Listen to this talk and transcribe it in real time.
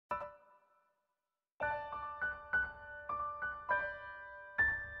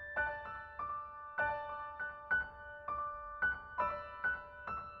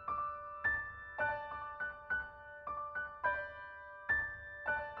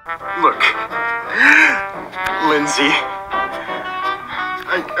Look, Lindsay,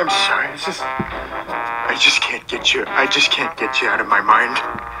 I'm sorry, I just can't get you out of my mind.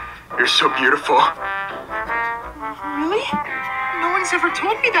 You're so beautiful. Really? No one's ever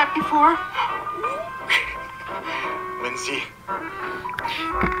told me that before. Lindsay.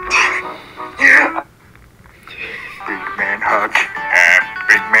 Big man hug.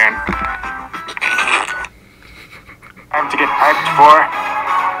 Big man. Time to get hyped for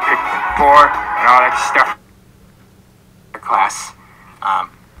Pick 4 and all that stuff. Class.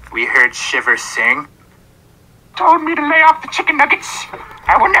 We heard Shiver sing. Told me to lay off the chicken nuggets.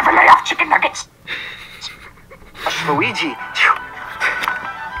 I will never lay off chicken nuggets. Luigi.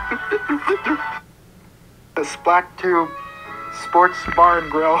 The Splat Tube Sports Bar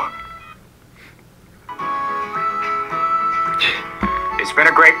and Grill. It's been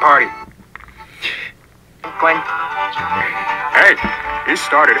a great party. Glenn. Hey, you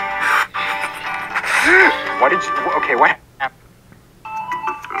started it. What did you... Okay, what...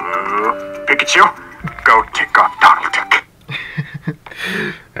 Pikachu, go tick off Donald Duck.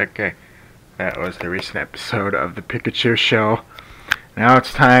 Okay, that was the recent episode of the Pikachu show. Now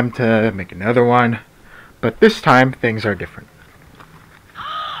it's time to make another one, but this time things are different.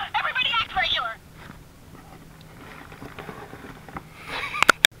 Everybody act regular.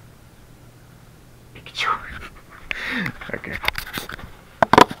 Pikachu. Okay.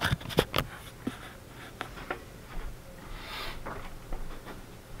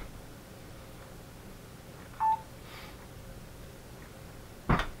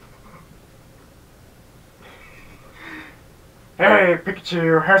 Hey,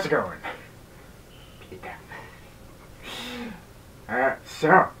 Pikachu, how's it going?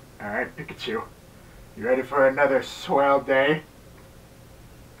 Alright, Pikachu, you ready for another swell day?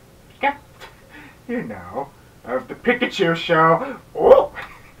 Pika? You know, of the Pikachu show. Oh,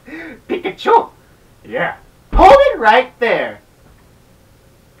 Pikachu! Yeah, hold it right there.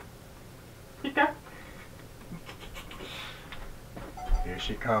 Pika? Here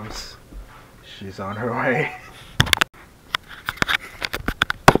she comes. She's on her way.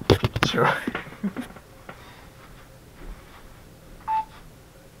 Pikachu.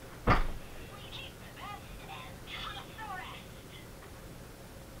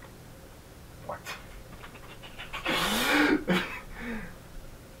 What?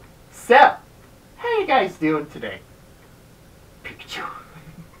 So, how you guys doing today? Pikachu.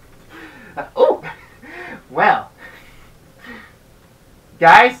 Oh, well,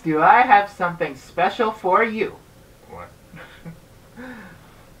 guys, do I have something special for you? What?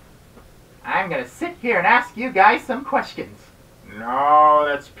 I'm gonna sit here and ask you guys some questions. No,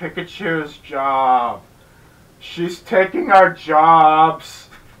 that's Pikachu's job. She's taking our jobs.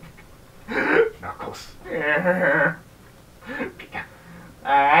 Knuckles.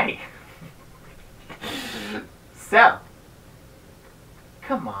 Alrighty. So,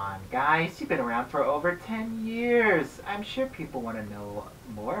 come on, guys. You've been around for over 10 years. I'm sure people want to know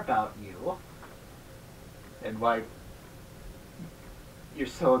more about you. And why you're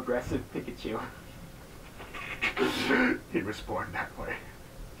so aggressive, Pikachu. He was born that way.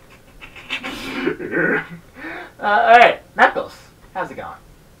 Alright, Knuckles. How's it going?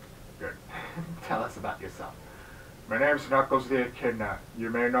 Good. Tell us about yourself. My name's Knuckles the Echidna. You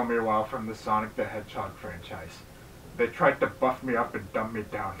may know me well from the Sonic the Hedgehog franchise. They tried to buff me up and dumb me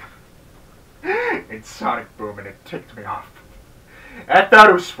down in Sonic Boom, and it ticked me off. I thought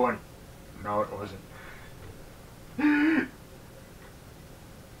it was funny. No, it wasn't.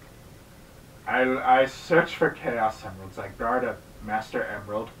 I search for Chaos Emeralds. I guard a Master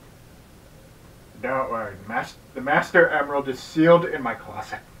Emerald. Don't worry, the Master Emerald is sealed in my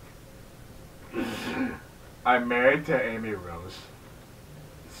closet. I'm married to Amy Rose.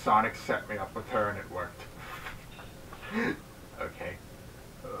 Sonic set me up with her and it worked. Okay.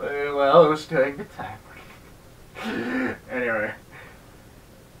 Well, it was during the time. Anyway.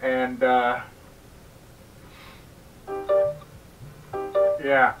 And,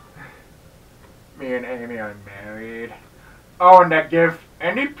 yeah. Me and Amy are married. Oh, and I give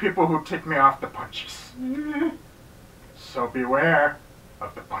any people who tick me off the punches. So beware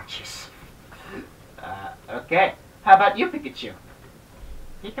of the punches. Okay. How about you, Pikachu?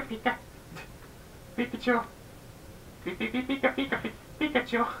 Pika Pika. Pikachu. Pika Pika Pika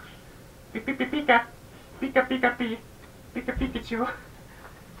Pikachu. Pika Pika Pika Pika Pika Pikachu.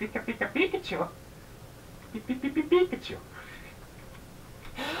 Pika Pika Pikachu. Pika Pika Pikachu.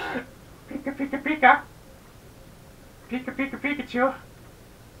 Pika Pika Pika. Pika Pika Pikachu.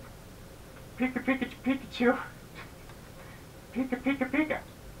 Pika Pika Pikachu. Pika Pika Pika.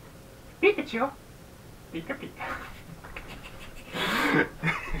 Pikachu. Pika Pika.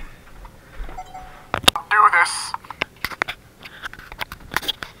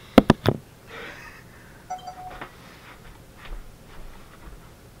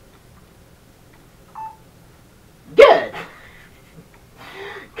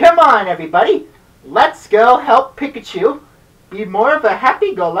 Come on, everybody. Let's go help Pikachu be more of a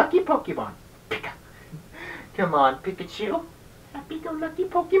happy-go-lucky Pokemon. Pika. Come on, Pikachu. Happy-go-lucky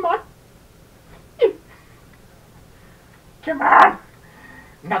Pokemon. Come on.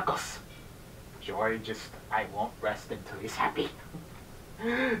 Knuckles. Joy I won't rest until he's happy.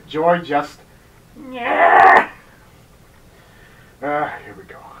 Joy yeah. Here we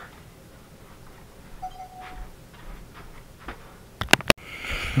go.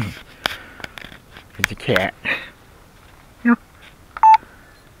 There's a cat.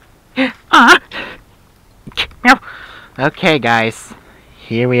 Okay, guys.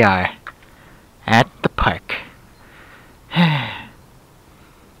 Here we are. At the park.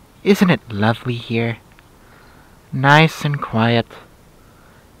 Isn't it lovely here? Nice and quiet.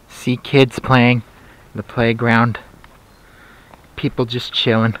 See kids playing the playground. People just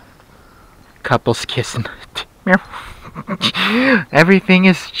chilling. Couples kissing. Everything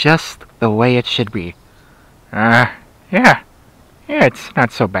is just the way it should be. Yeah, it's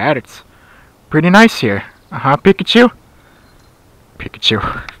not so bad. It's pretty nice here. Pikachu? Pikachu.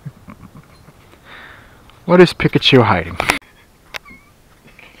 What is Pikachu hiding?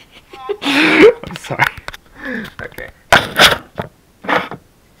 I'm sorry. Okay.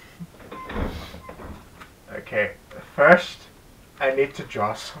 Okay, first I need to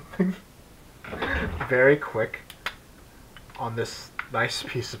draw something very quick on this nice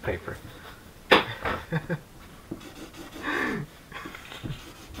piece of paper.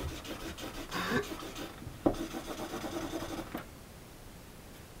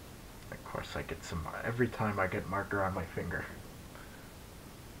 Of course I get some, every time I get marker on my finger.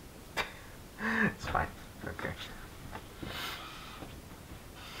 It's fine. Okay.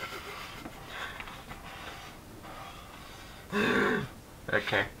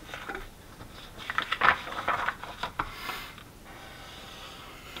 Okay.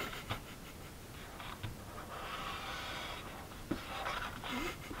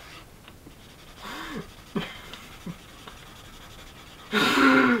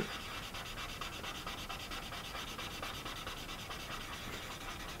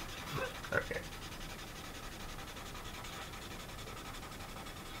 Okay.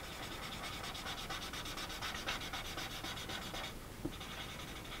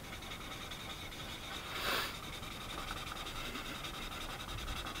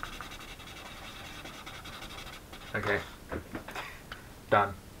 Okay.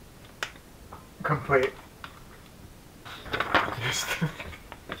 Done. Complete. Just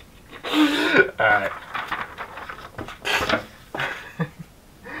alright.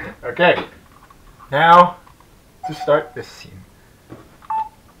 Okay. Now to start this scene.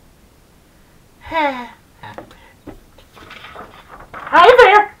 Hi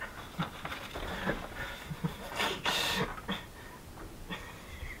there.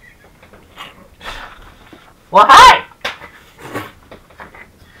 Well, hi.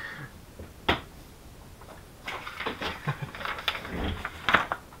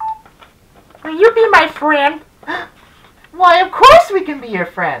 Will you be my friend? Why, of course we can be your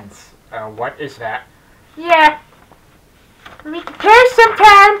friends. What is that? Yeah. We can play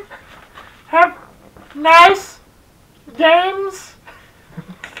sometime. Have nice games.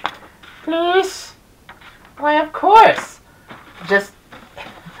 Please. Why, of course. Just,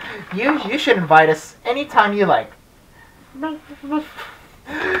 you should invite us anytime you like.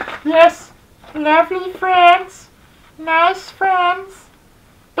 Yes. Lovely friends. Nice friends.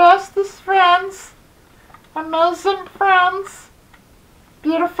 Bestest friends. Amazing friends.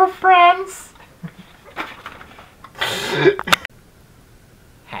 Beautiful friends.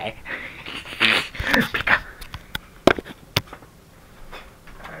 Hi.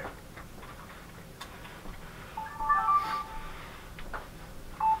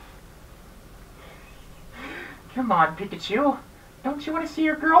 Come on, Pikachu. Don't you want to see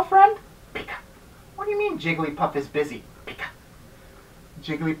your girlfriend? Pika. What do you mean Jigglypuff is busy? Pika.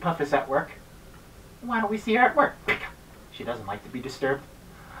 Jigglypuff is at work. Why don't we see her at work? Pika. She doesn't like to be disturbed.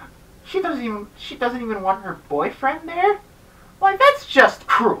 She doesn't even want her boyfriend there? Why, that's just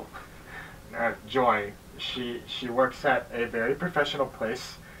cruel. Joy, she works at a very professional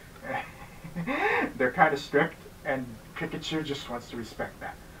place. They're kind of strict, and Pikachu just wants to respect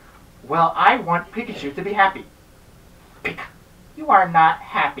that. Well, I want Pikachu to be happy. Pika. You are not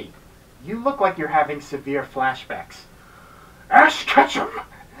happy. You look like you're having severe flashbacks. Ash Ketchum!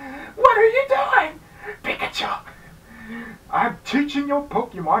 What are you doing? Pikachu! I'm teaching your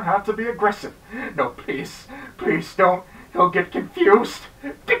Pokemon how to be aggressive. No, please. Please don't. He'll get confused.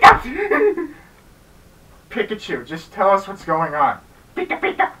 Pika! Pikachu, just tell us what's going on. Pika,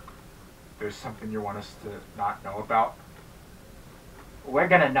 Pika! There's something you want us to not know about? We're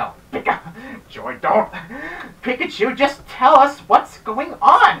gonna know. Joy, don't. Pikachu, just tell us what's going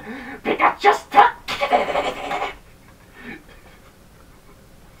on. Pikachu, just tell.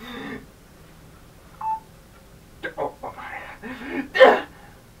 Oh my.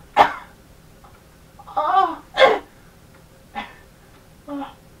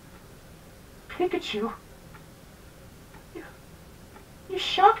 Pikachu, you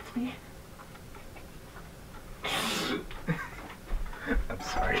shocked me. I'm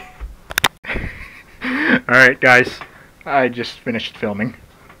sorry. Alright, guys. I just finished filming.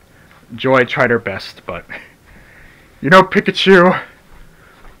 Joy tried her best, but... You know, Pikachu...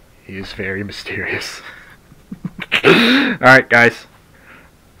 He is very mysterious. Alright, guys.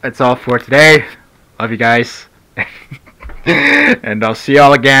 That's all for today. Love you guys. And I'll see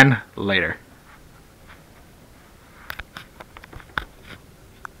y'all again later.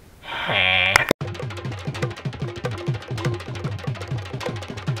 Hey.